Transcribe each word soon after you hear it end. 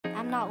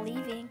not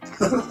leaving.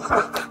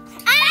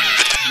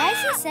 Why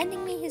is he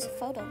sending me his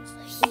photos?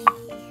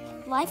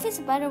 Life is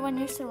better when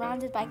you're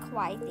surrounded by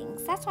kawaii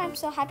things. That's why I'm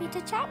so happy to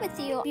chat with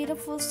you.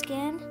 Beautiful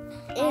skin.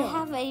 Ew. I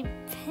have a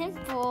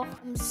pimple,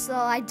 so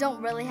I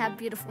don't really have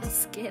beautiful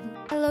skin.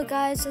 Hello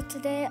guys, so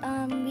today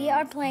we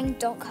are playing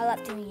Don't Call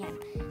Up 3 AM.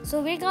 So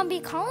we're gonna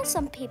be calling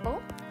some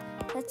people.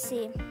 Let's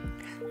see.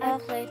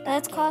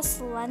 Let's call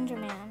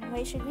Slenderman.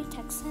 Wait, should we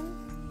text him?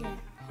 Yeah.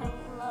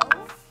 Hello?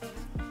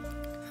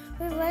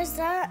 Wait, was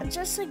that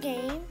just a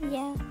game?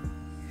 Yeah.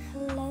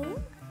 Hello?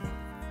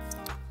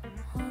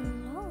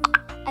 Hello?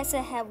 I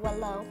said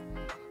hello.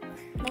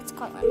 Let's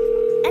call him.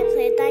 I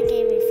played that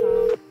game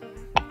before.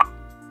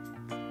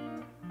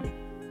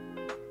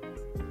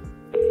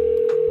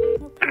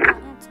 Nope, he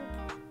won't answer.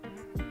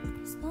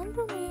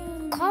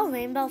 Slenderman. Call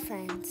Rainbow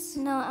Friends.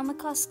 No, I'm gonna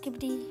call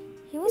Skibidi.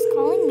 He was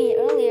calling me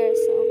earlier,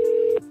 so.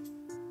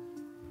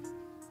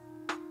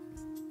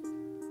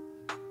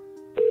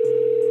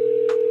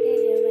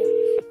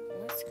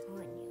 What's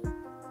calling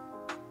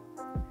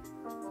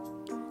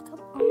you?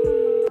 Come on.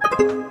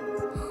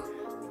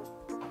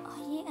 Oh,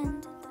 he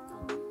ended the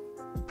call.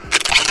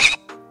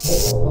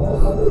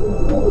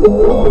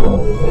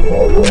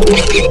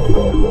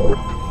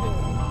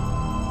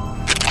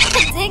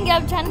 Dang it,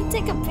 I'm trying to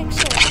take a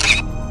picture.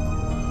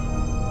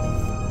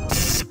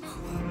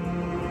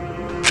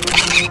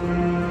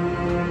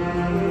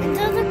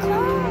 Into the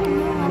call.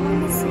 No, I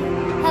want to see.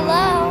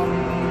 Hello?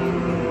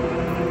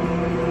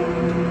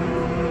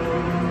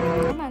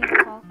 I'm on the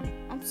call.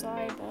 I'm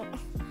sorry, but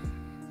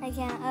I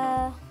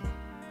can't.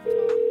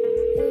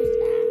 Who's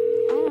that?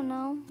 I don't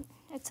know.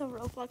 It's a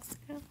Roblox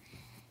girl.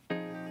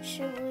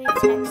 Should we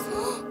text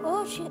her?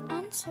 Oh, she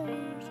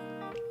answered.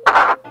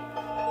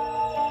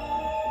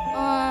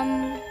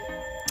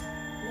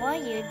 What are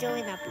you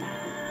doing up there?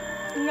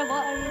 No,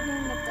 what are you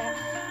doing up there?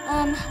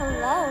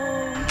 Hello.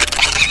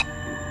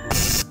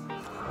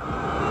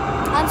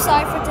 I'm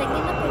sorry for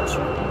taking a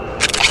picture.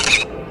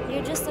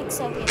 You just look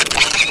so beautiful.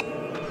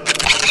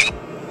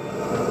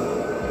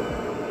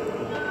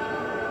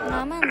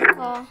 Now I'm on the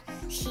call.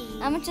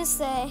 I'm gonna just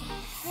say,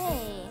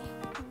 hey,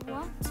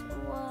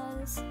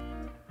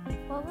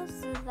 what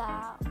was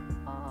that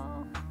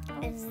all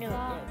I know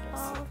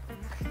about?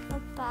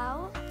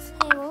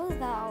 Hey, what was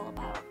that all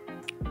about?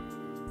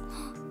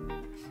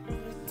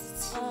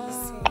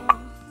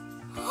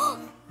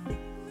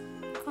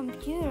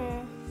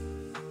 Computer.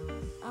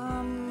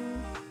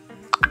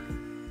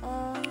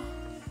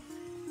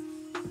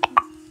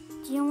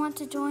 Do you want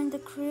to join the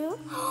crew?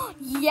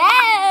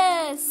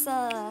 Yes!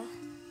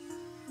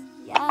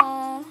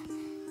 Yeah.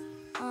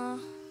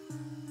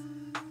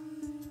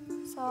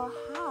 So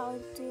how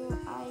do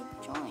I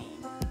join?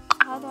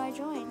 How do I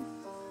join?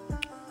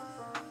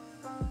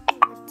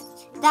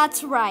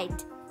 That's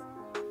right.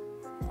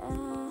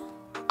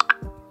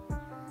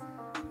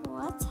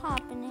 What's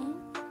happening?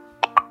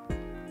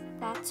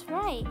 That's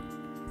right.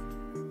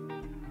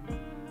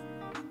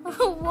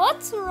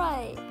 What's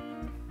right?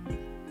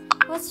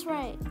 What's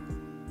right?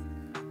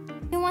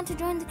 You want to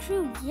join the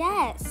crew?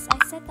 Yes, I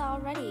said that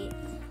already.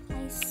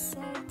 I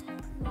said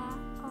that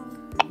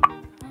already.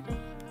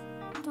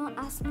 Don't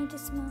ask me to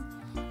smell.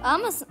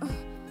 I'm gonna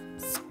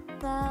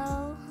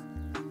spell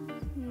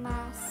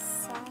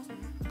Massachusetts.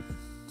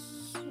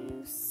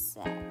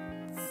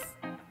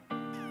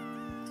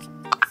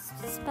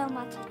 Spell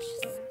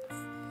Massachusetts.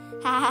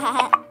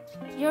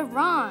 You're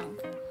wrong.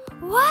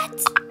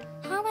 What?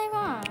 How am I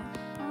wrong?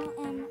 How am I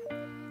wrong?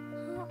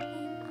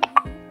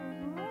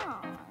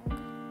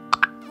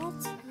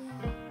 What? Yeah.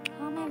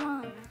 How am I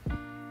wrong?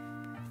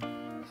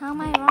 How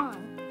am I wrong?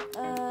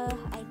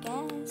 I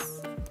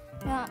guess.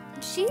 Yeah,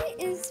 she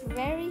is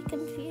very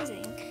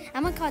confusing.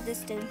 I'm gonna call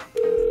this dude.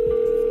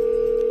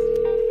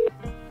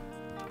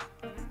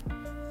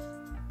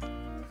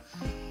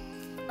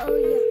 Oh,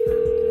 yeah.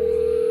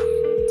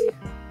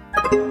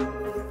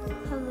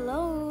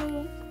 Hello.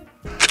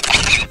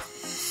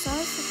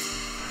 Sorry for.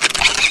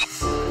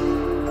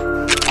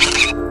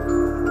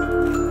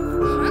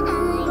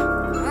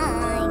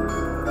 Hi.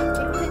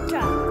 Take a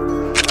picture.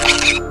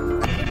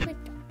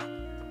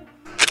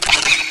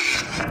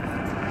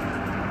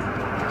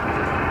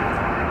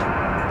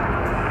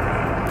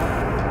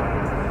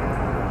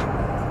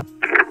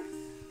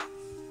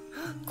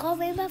 Call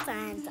Rainbow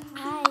Friends.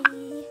 Hi.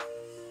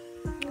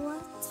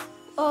 What?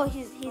 Oh,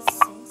 he's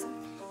saying something.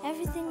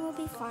 Everything will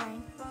be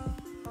fine.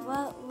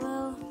 What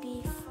will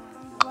be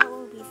fine? What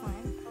will be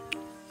fine?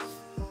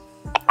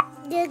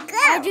 You go.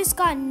 I just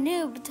got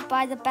noobed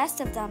by the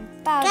best of them.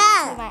 Bow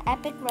to my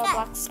epic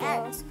Roblox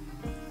skills.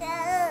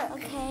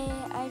 Okay,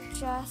 I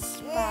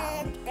just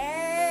bowed.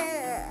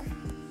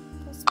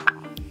 Just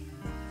bowed.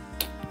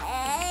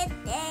 Bye.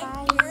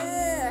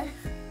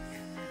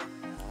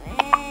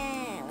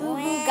 Goo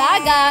goo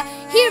gaga.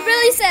 He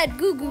really said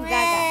goo goo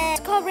gaga.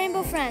 It's called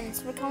Rainbow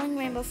Friends. We're calling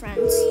Rainbow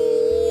Friends.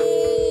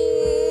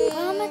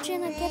 Come on,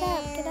 Jenna, get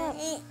up, get up.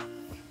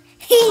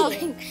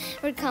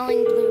 We're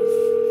calling Blue.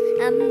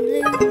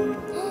 Blue.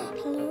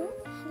 Hello,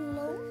 hello,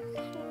 hello.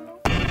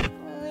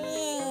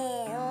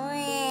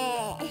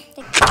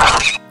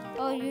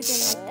 Oh, Oh, you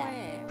didn't like that.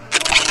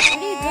 What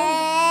are you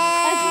doing?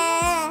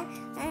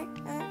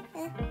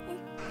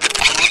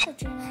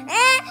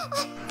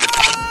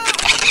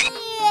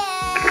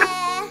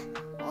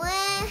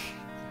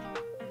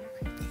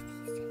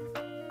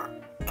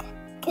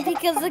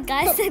 Because the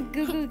guy said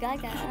goo goo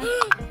gaga.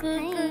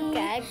 Goo goo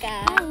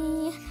gaga.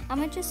 Hi. I'm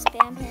gonna just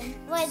spam him.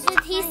 What did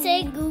he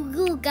say? Goo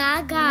goo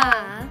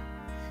gaga.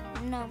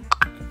 No.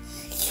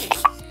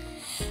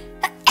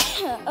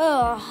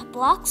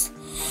 Blocks.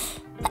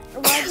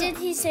 What did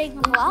he say?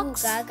 Goo goo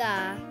Blocks?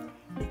 gaga.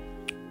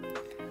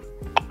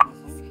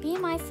 Be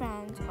my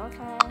friend,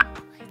 okay?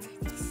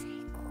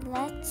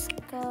 Let's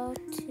go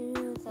to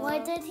the...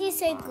 What did he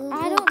say? Goo goo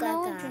I don't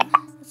know. gaga.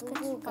 Let's Goo go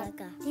to goo the...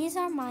 gaga. These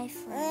are my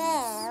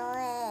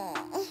friends.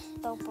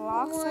 The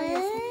blocks are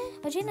your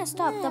friends. Regina,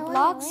 stop. The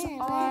blocks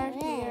are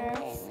your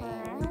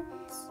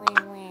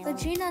friends.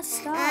 Regina,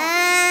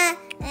 stop.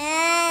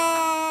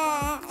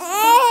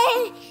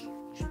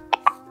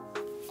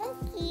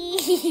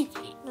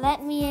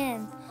 Let me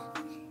in.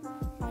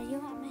 Are you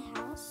at my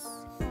house?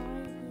 Are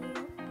you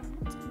at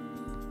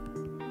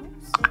my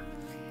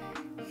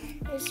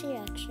house? Is he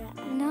extra?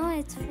 No,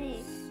 it's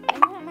fake. Are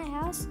you at my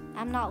house?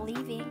 I'm not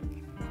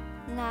leaving.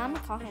 No, I'm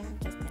gonna call him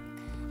just kidding.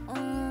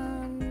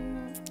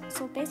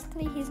 So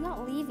basically he's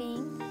not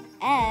leaving.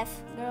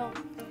 F, girl.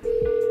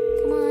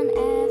 Come on,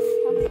 F.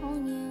 I'm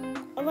calling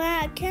you.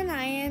 Well, can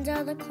I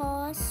enter the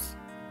calls?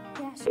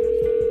 Yeah, sure.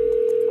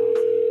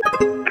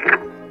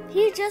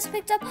 He just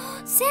picked up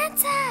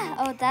Santa.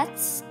 Oh,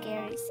 that's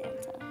scary,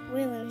 Santa.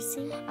 Wait, let me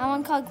see. I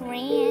want to call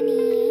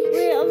Granny.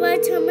 Wait,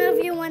 what time of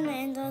you want to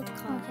enter the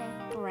call? Okay,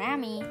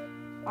 Grammy.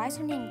 Why is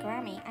her name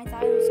Grammy? I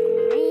thought it was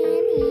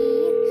Granny.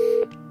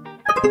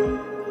 Granny?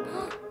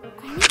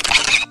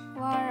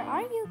 Where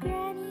are you,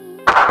 Granny?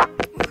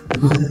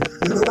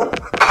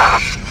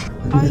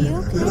 Are you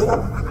okay?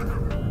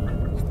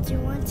 Do you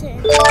want to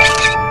enter?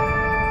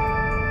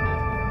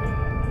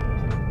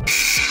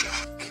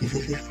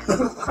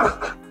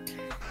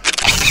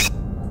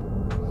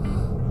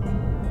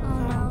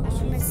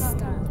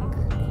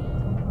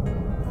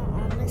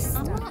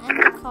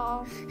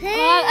 Call.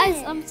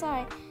 Hey! I'm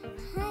sorry.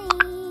 Hi,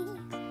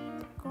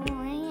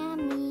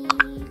 Grammy.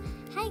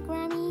 Hi,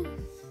 Grammy.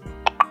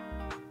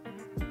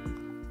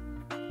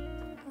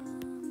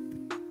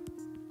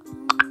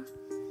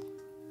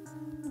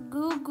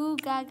 Goo goo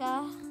gaga.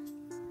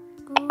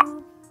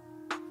 Goo.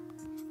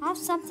 I have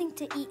something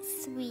to eat,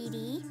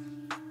 sweetie.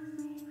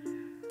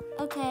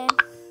 Okay.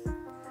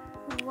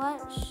 What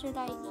should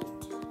I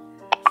eat?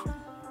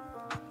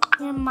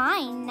 You're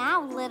mine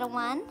now, little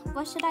one.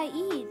 What should I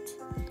eat?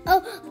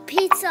 Oh,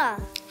 pizza.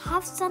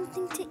 Have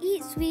something to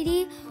eat,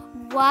 sweetie.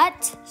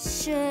 What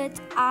should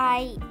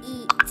I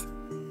eat?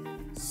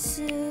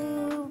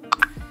 Soup.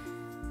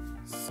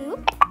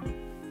 Soup?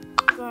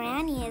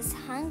 Granny is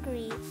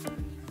hungry.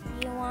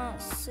 You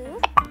want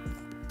soup?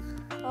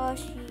 Oh,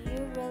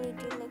 you really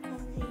do look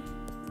hungry.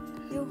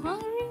 You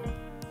hungry?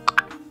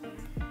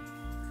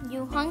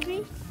 You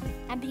hungry?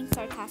 I'm being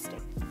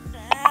sarcastic.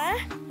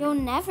 You'll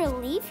never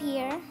leave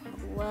here.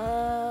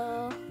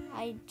 Whoa,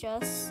 I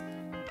just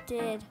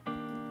did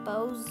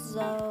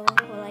bozo.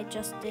 Well, I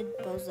just did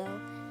bozo.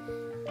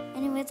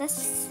 Anyway,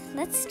 let's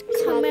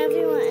Come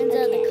everyone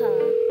into the car.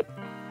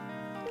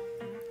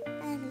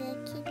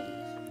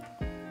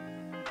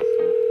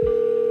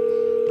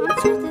 I'm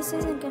sure this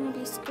isn't gonna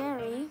be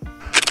scary.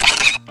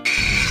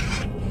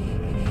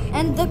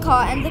 End the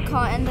car, end the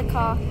car, end the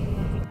car.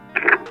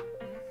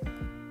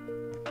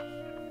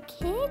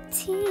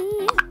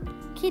 Kitty.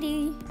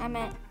 Kitty. I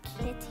meant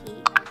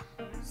kitty.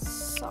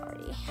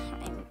 Sorry.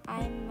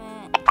 I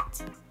meant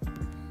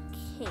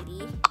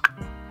kitty.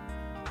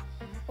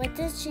 What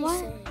did she What?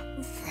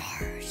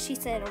 say? She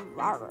said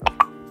rawr.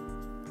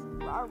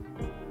 Rawr.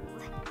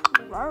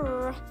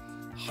 Rawr.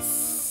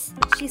 Hiss.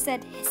 She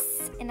said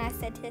hiss, and I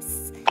said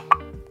hiss.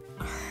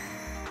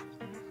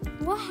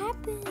 What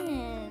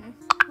happened?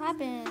 What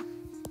happened?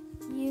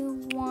 You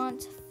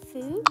want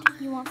food?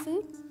 You want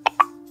food?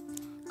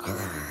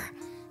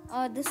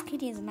 Oh, this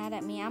kitty is mad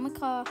at me. I'm gonna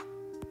call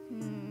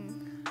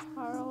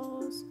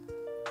Charles.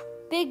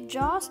 Big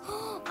Jaws.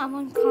 I'm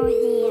gonna call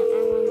him.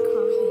 I'm gonna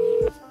call him.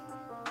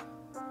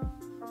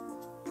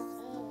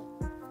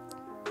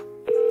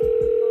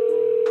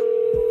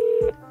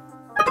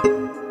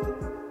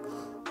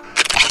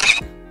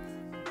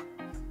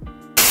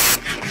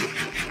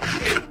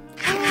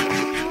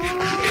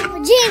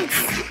 Jinx!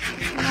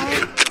 No,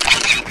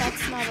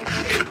 that's not a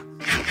word.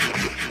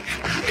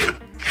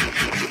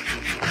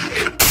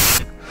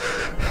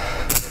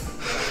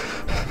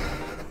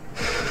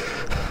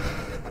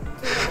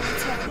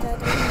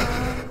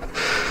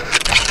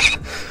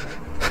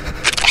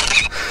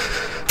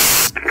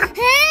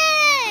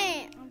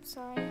 Hey! I'm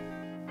sorry.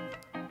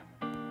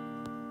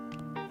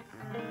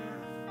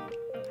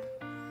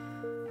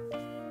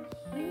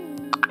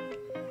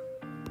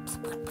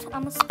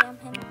 I'm gonna spam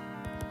him.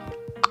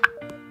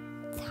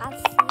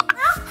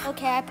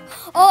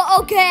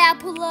 Okay, I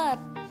pull up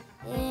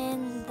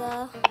in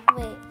the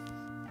wait.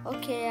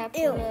 Okay, I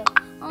pull up.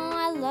 Oh,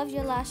 I love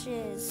your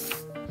lashes.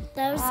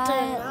 Those do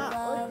I not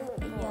love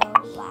look like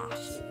your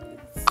lashes.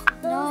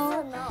 Those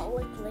No, do not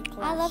look like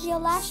lashes. I love your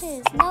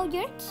lashes. No,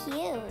 you're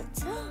cute.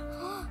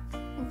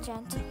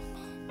 Gentleman.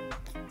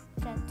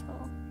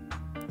 Gentle.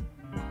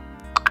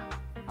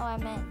 Oh, I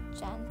meant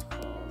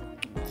gentleman.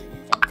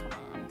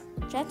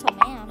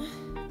 Gentleman.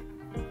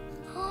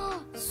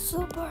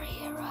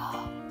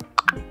 Superhero.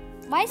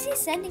 Why is he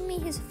sending me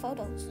his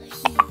photos?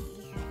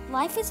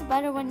 Life is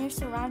better when you're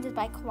surrounded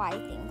by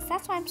quiet things.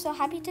 That's why I'm so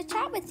happy to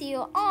chat with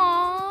you.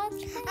 Aww,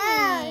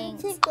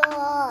 thanks.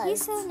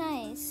 He's so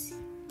nice.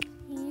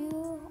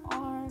 You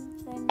are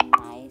the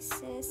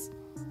nicest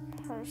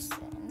person.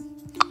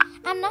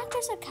 I'm not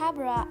just a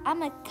cabra.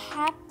 I'm a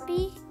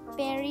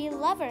berry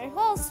lover.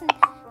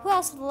 Who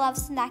else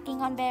loves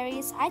snacking on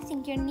berries? I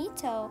think you're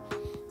neato.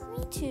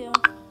 Me too.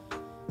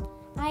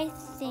 I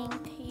think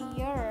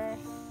you're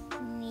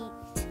neat.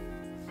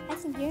 I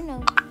think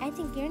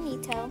you're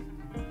neato.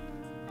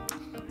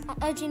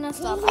 Gina,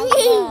 stop. I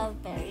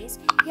love berries.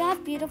 You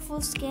have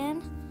beautiful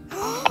skin.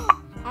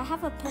 I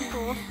have a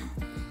pimple.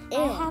 I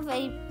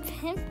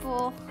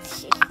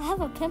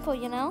have a pimple,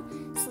 you know?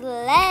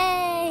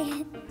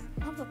 Slay!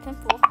 I have a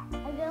pimple.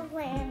 I'm gonna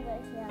play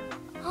English now.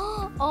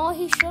 Oh,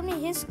 he showed me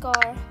his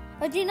scar.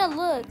 Oh, Gina,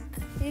 look.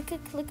 You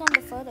could click on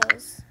the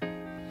photos.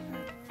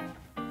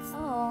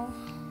 Oh.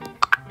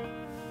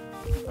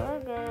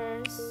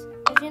 Burgers.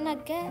 Regina,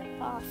 get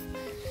off.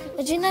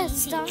 Regina,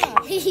 stop.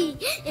 Do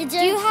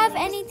you have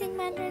anything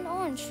mandarin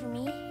orange for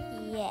me?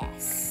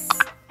 Yes.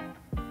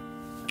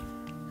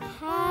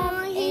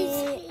 Have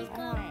a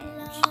orange.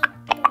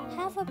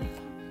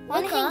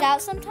 Want to hang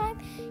out sometime?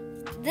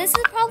 This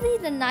is probably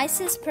the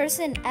nicest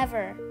person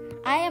ever.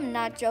 I am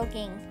not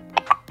joking.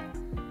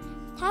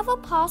 Have a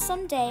paw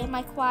someday,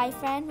 my kawaii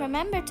friend.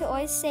 Remember to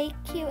always say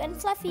cute and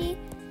fluffy.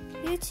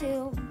 You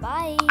too.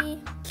 Bye.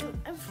 Cute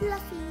and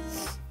fluffy.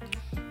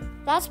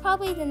 That's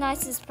probably the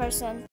nicest person.